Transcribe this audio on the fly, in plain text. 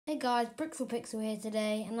Hey guys, Brixel here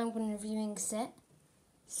today, and I'm going to be reviewing set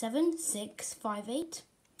 7658.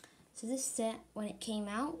 So this set, when it came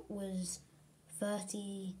out, was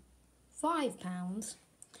 £35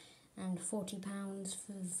 and £40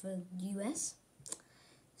 for US.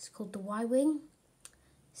 It's called the Y-Wing,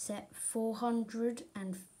 set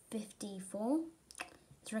 454.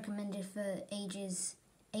 It's recommended for ages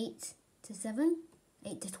 8 to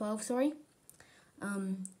 12, sorry.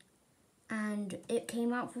 And it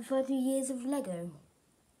came out for 30 years of Lego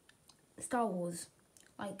Star Wars.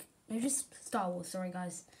 Just Star Wars, sorry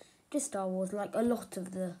guys. Just Star Wars, like a lot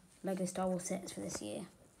of the Lego Star Wars sets for this year.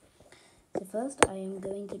 So first I am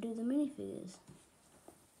going to do the minifigures.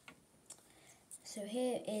 So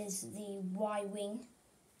here is the Y-Wing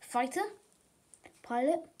fighter,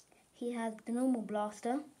 pilot. He has the normal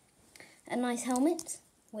blaster, a nice helmet,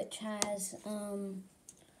 which has a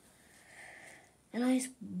nice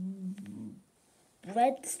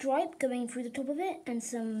red stripe going through the top of it, and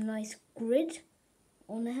some nice grid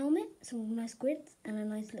on the helmet, some nice grids, and a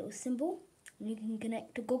nice little symbol. And you can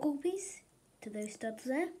connect a goggle piece to those studs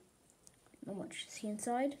there. Not much to see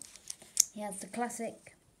inside. He has the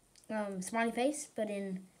classic smiley face, but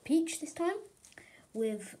in peach this time,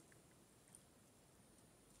 with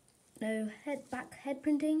no head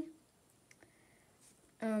printing.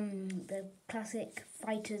 The classic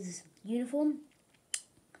fighter's uniform.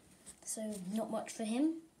 So not much for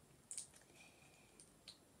him.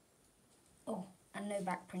 Oh, and no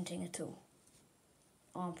back printing at all.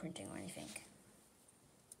 Arm printing or anything.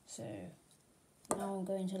 So now I'm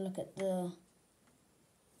going to look at the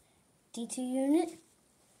D2 unit.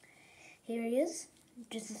 Here he is,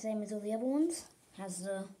 just the same as all the other ones. Has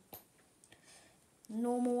the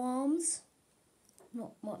normal arms,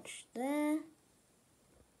 not much there.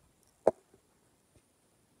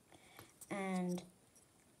 And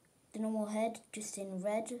the normal head just in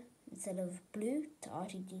red instead of blue to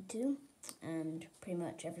R2-D2, and pretty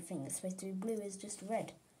much everything that's supposed to be blue is just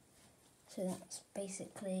red. So that's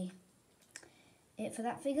basically it for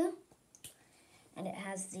that figure. And it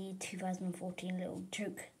has the 2014 little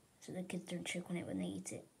choke, so the kids don't choke on it when they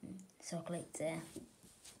eat it. And circulates there.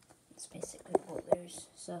 That's basically what those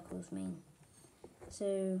circles mean.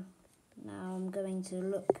 So now I'm going to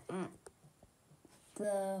look at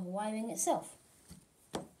the Y-Wing itself.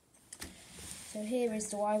 So here is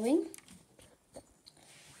the Y-Wing.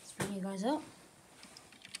 Let's bring you guys up.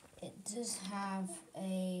 It does have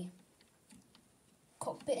a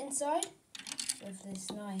cockpit inside with this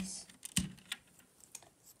nice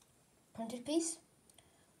printed piece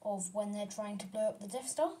of when they're trying to blow up the Death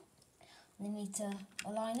Star. They need to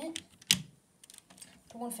align it.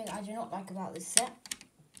 The one thing I do not like about this set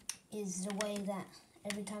is the way that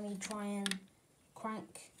every time you try and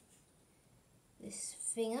crank this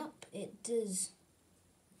thing up, it does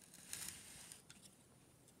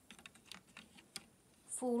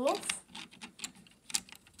fall off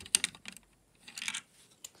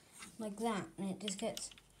like that, and it just gets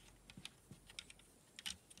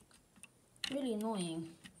really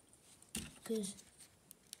annoying because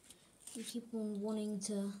you keep on wanting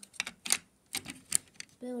to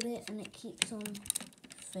build it and it keeps on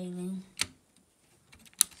failing.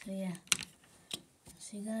 So yeah.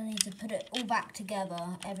 So you're going to need to put it all back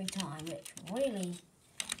together every time, which really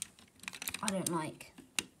I don't like.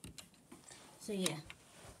 So yeah,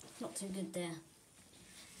 not too good there.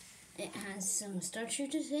 It has some stud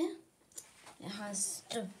shooters here. It has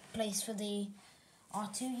the place for the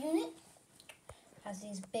R2 unit. It has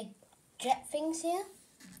these big jet things here.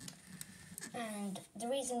 And the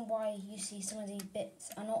reason why you see some of these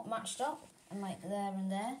bits are not matched up, and like there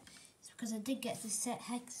and there, because I did get this set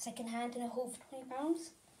second hand in a haul for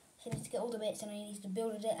 £20. So I need to get all the bits and I need to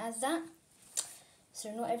build it as that.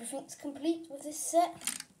 So not everything's complete with this set.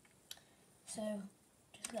 So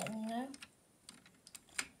just letting you know.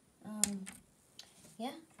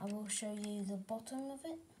 Yeah, I will show you the bottom of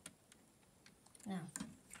it now.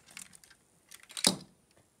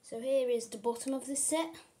 So here is the bottom of this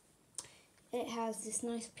set. It has this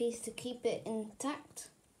nice piece to keep it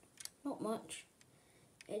intact. Not much.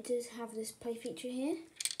 It does have this play feature here,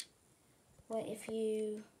 where if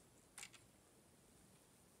you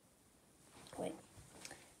wait,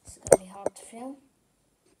 it's going to be hard to film.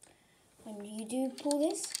 When you do pull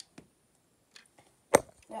this,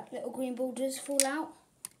 that little green ball does fall out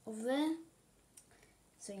of there.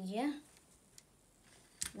 So yeah,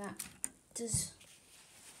 that's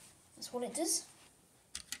what it does.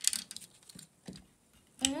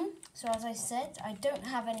 So as I said, I don't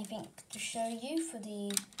have anything to show you for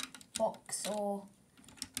the box or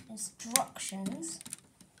instructions.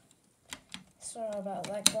 Sorry about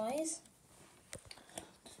that, guys.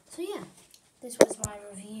 So yeah, this was my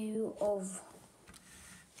review of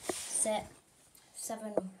set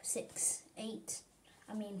 768.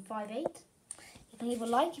 5-8. You can leave a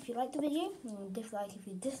like if you like the video, and dislike if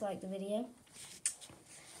you dislike the video.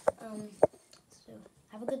 So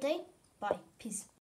have a good day. Bye. Peace.